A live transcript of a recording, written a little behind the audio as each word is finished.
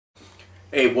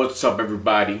Hey, what's up,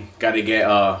 everybody? Got to get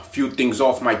a few things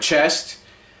off my chest.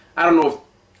 I don't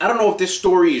know if this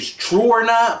story is true or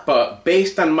not, but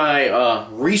based on my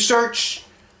research,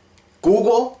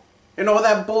 Google, and all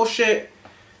that bullshit,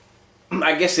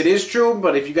 I guess it is true.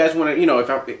 But if you guys want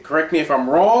to, correct me if I'm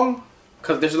wrong,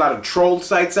 because there's a lot of troll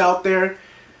sites out there.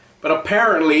 But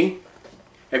apparently,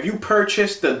 if you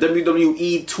purchased the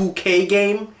WWE2k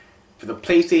game for the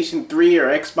PlayStation 3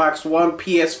 or Xbox One,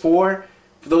 PS4.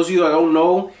 For those of you that don't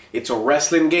know, it's a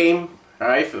wrestling game,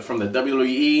 alright, from the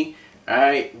WWE,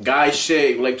 alright, guy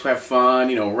shit, you like to have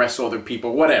fun, wrestle other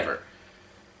people, whatever.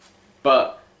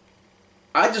 But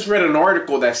I just read an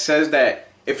article that says that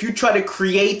if you try to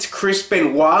create Chris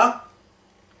Benoit,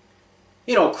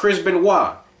 Chris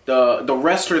Benoit, the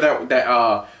wrestler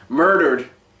that murdered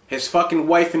his fucking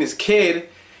wife and his kid,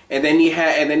 and then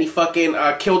he fucking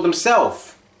killed himself.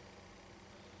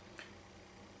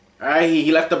 Alright,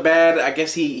 he left a bad. I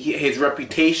guess his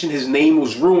reputation, his name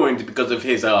was ruined because of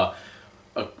his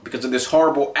because of this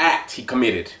horrible act he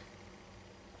committed.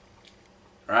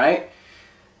 Alright,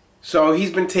 so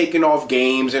he's been taking off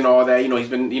games and all that. He's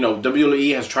been.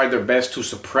 WWE has tried their best to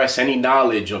suppress any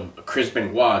knowledge of Chris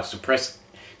Benoit. Suppress,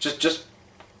 just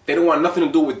they don't want nothing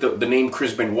to do with the name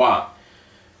Chris Benoit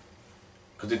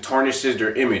because it tarnishes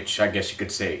their image, I guess you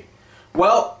could say.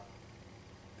 Well,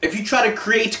 if you try to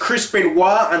create Chris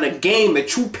Benoit on a game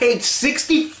that you paid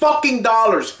 $60 fucking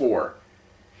for,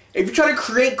 if you try to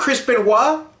create Chris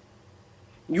Benoit,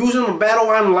 use him to battle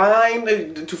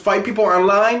online, to fight people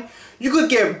online, you could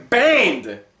get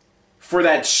banned for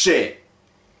that shit.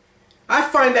 I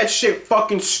find that shit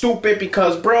fucking stupid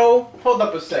because, bro, hold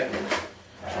up a second.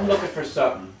 I'm looking for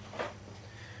something.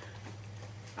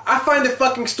 I find it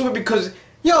fucking stupid because,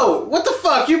 yo, what the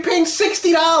fuck? You're paying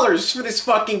 $60 for this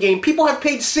fucking game. People have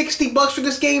paid $60 for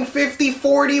this game, 50,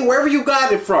 40, wherever you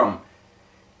got it from.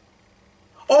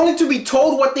 Only to be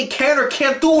told what they can or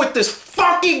can't do with this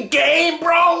fucking game,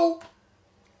 bro.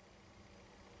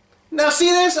 Now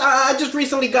see this? I just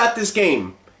recently got this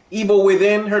game. Evil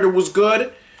Within, heard it was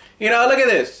good. Look at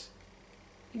this.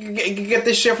 You get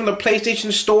this shit from the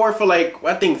PlayStation Store for like,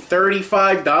 I think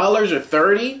 $35 or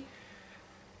 $30.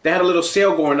 They had a little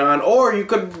sale going on, or you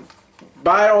could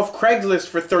buy it off Craigslist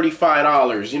for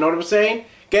 $35. You know what I'm saying?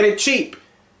 Get it cheap,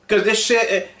 because this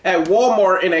shit at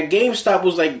Walmart and at GameStop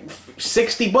was like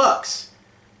 $60.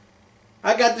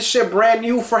 I got this shit brand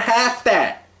new for half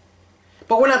that.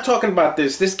 But we're not talking about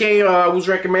this. This game was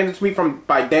recommended to me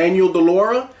by Daniel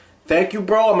Delora. Thank you,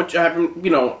 bro. I haven't,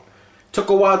 took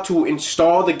a while to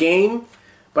install the game,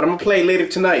 but I'm gonna play it later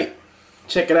tonight.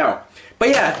 Check it out. But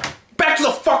yeah, back to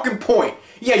the fucking point.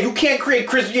 Yeah, you can't create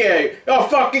Chris. Yeah, oh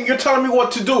fucking, you're telling me what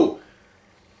to do.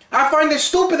 I find it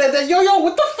stupid that yo,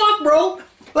 what the fuck, bro?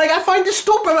 Like, I find it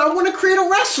stupid. I want to create a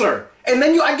wrestler, and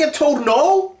then I get told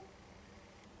no.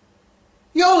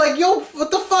 Yo,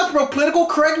 what the fuck, bro? Political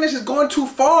correctness is going too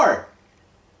far.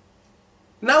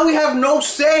 Now we have no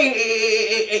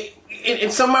say in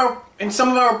some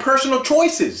of our personal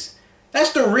choices.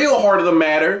 That's the real heart of the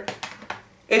matter.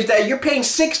 Is that you're paying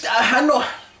I know.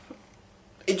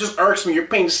 It just irks me. You're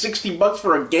paying $60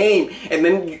 for a game, and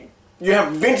then you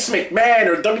have Vince McMahon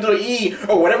or WWE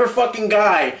or whatever fucking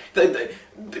guy, who's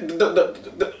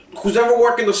ever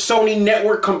working the Sony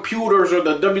network computers or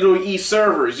the WWE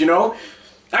servers. I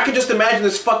can just imagine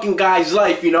this fucking guy's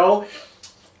life. Yeah,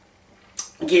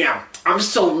 I'm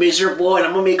so miserable, and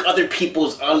I'm gonna make other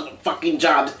people's fucking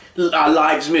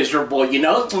lives miserable.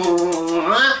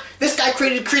 This guy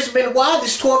created Chris Benoit,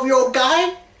 this 12-year-old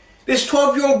guy. This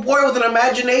 12-year-old boy with an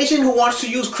imagination who wants to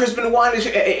use Chris Benoit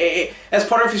as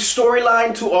part of his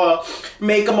storyline to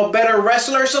make him a better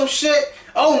wrestler or some shit.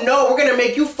 Oh no, we're gonna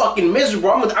make you fucking miserable.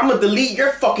 I'm gonna delete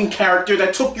your fucking character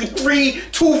that took you 2 to 3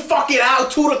 fucking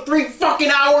hours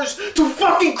to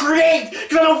fucking create,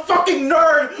 because I'm a fucking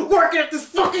nerd working at this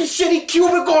fucking shitty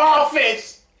cubicle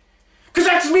office. Because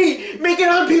that's me making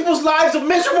other people's lives a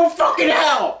miserable fucking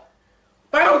hell.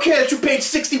 I don't care that you paid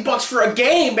 $60 for a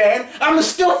game, man. I'm gonna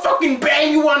still fucking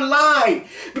ban you online,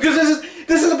 because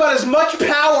this is about as much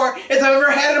power as I've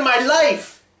ever had in my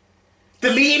life.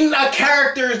 Deleting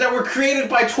characters that were created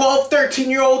by 12,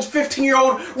 13-year-olds,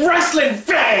 15-year-old wrestling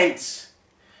fans.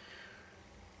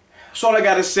 That's all I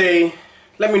gotta say.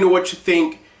 Let me know what you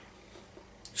think.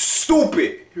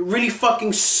 Stupid. Really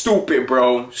fucking stupid,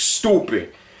 bro.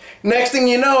 Stupid. Next thing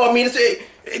you know,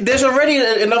 there's already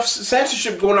enough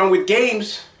censorship going on with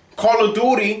games. Call of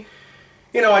Duty,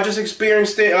 I just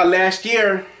experienced it last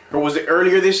year, or was it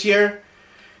earlier this year,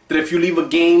 that if you leave a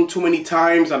game too many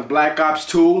times on Black Ops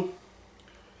 2,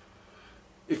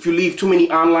 if you leave too many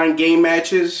online game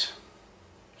matches,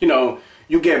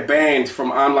 you get banned from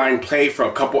online play for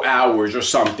a couple hours or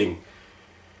something.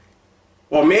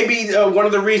 Or maybe one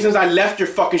of the reasons I left your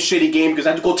fucking shitty game because I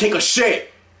had to go take a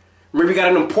shit. Maybe you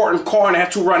got an important call and I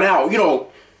had to run out. You know,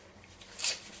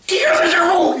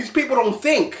 these people don't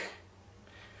think.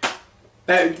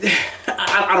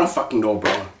 I don't fucking know,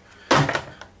 bro.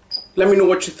 Let me know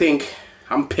what you think.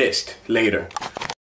 I'm pissed. Later.